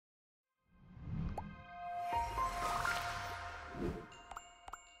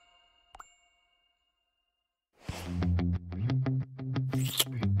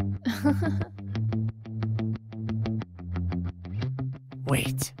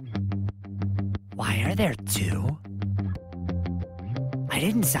Wait. Why are there two? I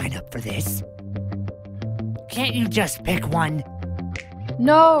didn't sign up for this. Can't you just pick one?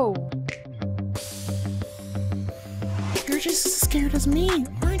 No! You're just as scared as me,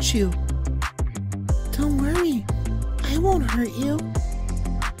 aren't you? Don't worry, I won't hurt you.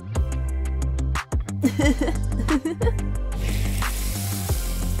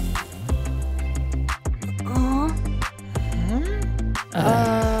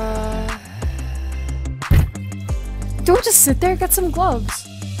 Don't just sit there, get some gloves.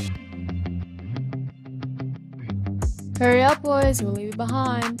 Hurry up, boys, we'll leave you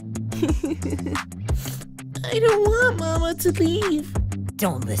behind. I don't want Mama to leave.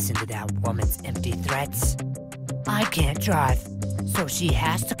 Don't listen to that woman's empty threats. I can't drive, so she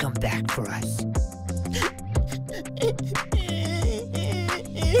has to come back for us.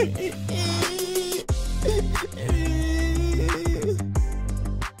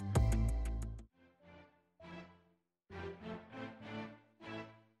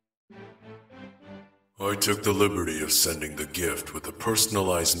 I took the liberty of sending the gift with a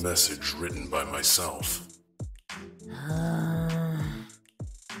personalized message written by myself.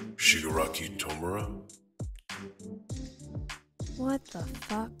 Shigaraki Tomura? What the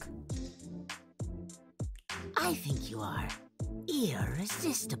fuck? I think you are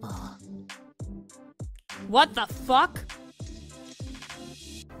irresistible. What the fuck?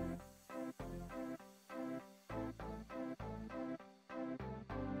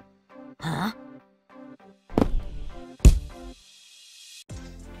 Huh?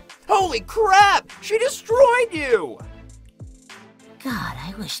 Holy crap! She destroyed you! God,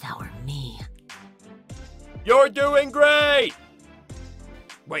 I wish that were me. You're doing great!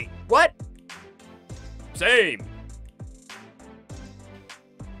 Wait, what? Same.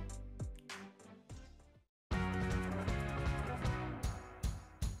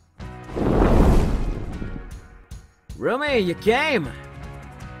 Rumi, you came!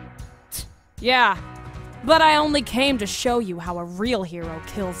 Yeah, but I only came to show you how a real hero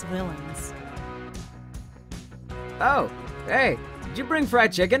kills villains. Oh, hey, did you bring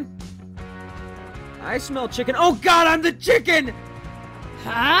fried chicken? I smell chicken. Oh god, I'm the chicken!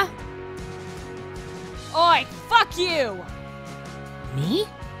 Huh? Oi, fuck you! Me?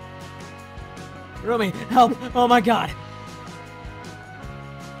 Rumi, help! Oh my god!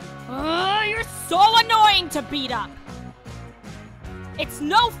 You're so annoying to beat up! It's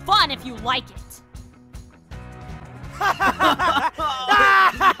no fun if you like it!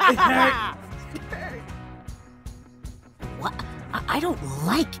 What? I don't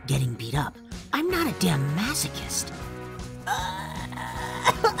like getting beat up. I'm not a damn masochist.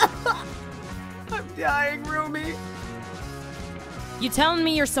 I'm dying, Rumi! You telling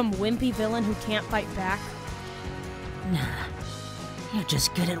me you're some wimpy villain who can't fight back? Nah, you're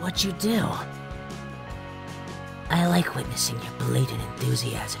just good at what you do. I like witnessing your blatant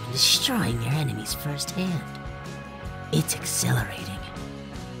enthusiasm and destroying your enemies firsthand. It's exhilarating.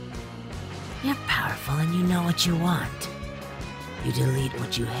 You're powerful and you know what you want. You delete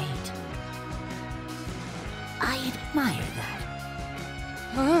what you hate. I admire that.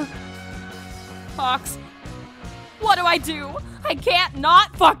 Huh? Fox, what do? I can't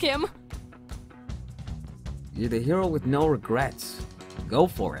not fuck him! You're the hero with no regrets. Go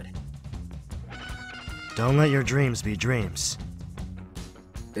for it. Don't let your dreams be dreams.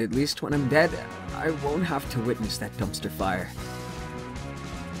 At least when I'm dead, I won't have to witness that dumpster fire.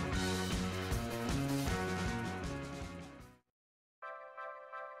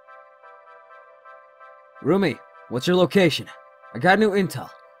 Rumi, what's your location? I got new intel.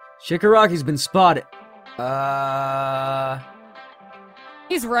 Shigaraki's been spotted.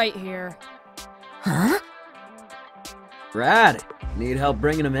 He's right here. Huh? Rad, need help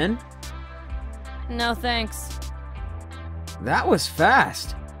bringing him in? No thanks. That was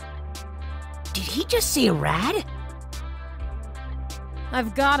fast. Did he just say rad?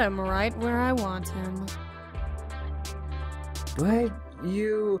 I've got him right where I want him. But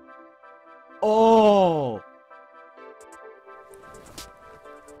you... Oh!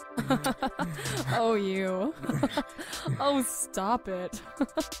 Oh, you. Oh, stop it.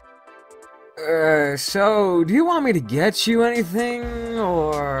 So, do you want me to get you anything,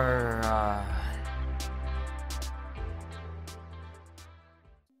 or,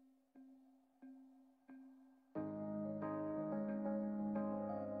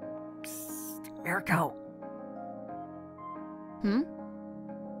 Psst, Mirko. Hmm?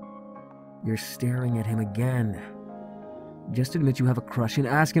 You're staring at him again. Just admit you have a crush and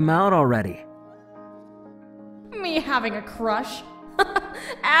ask him out already. Me having a crush?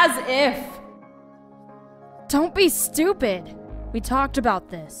 As if. Don't be stupid. We talked about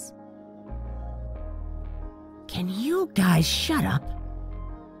this. Can you guys shut up?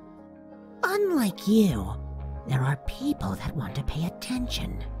 Unlike you, there are people that want to pay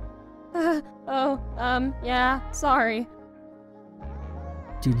attention. Yeah, sorry.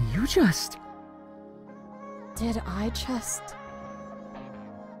 Did you just Did I just...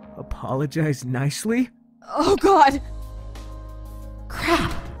 apologize nicely? Oh god!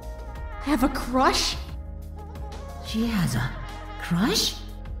 Crap! I have a crush? She has a crush?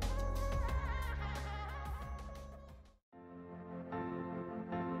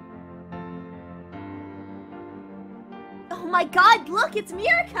 Oh my god, look, it's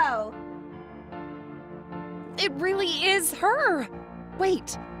Mirko! It really is her!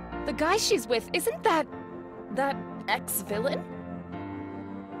 Wait, the guy she's with, isn't that ex-villain?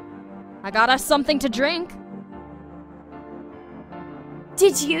 I got us something to drink.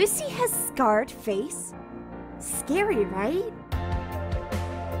 Did you see his scarred face? Scary, right?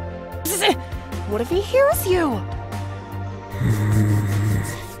 What if he hears you?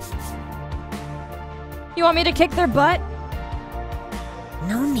 You want me to kick their butt?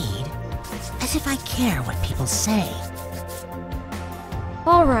 No need. As if I care what people say.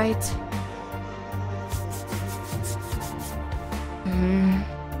 Alright.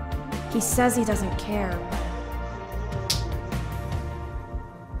 He says he doesn't care.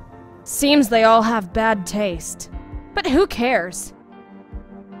 Seems they all have bad taste. But who cares?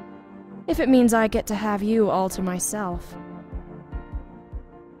 If it means I get to have you all to myself.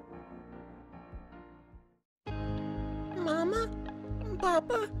 Mama?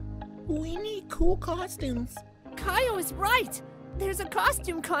 Papa? We need cool costumes. Kaiyo is right! There's a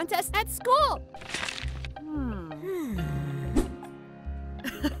costume contest at school!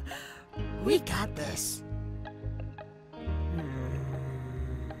 We got this.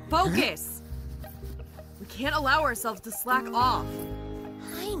 Focus! We can't allow ourselves to slack off.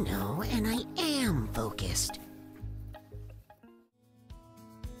 I know, and I am focused.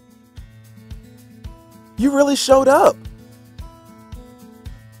 You really showed up.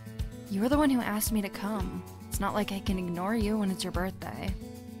 You were the one who asked me to come. It's not like I can ignore you when it's your birthday.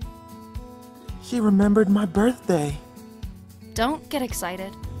 She remembered my birthday. Don't get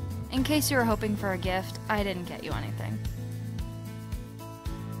excited. In case you were hoping for a gift, I didn't get you anything.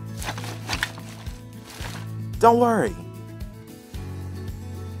 Don't worry.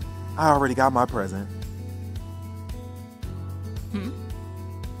 I already got my present.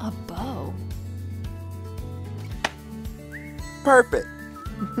 A bow? Perfect.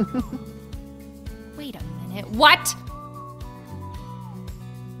 Wait a minute, what?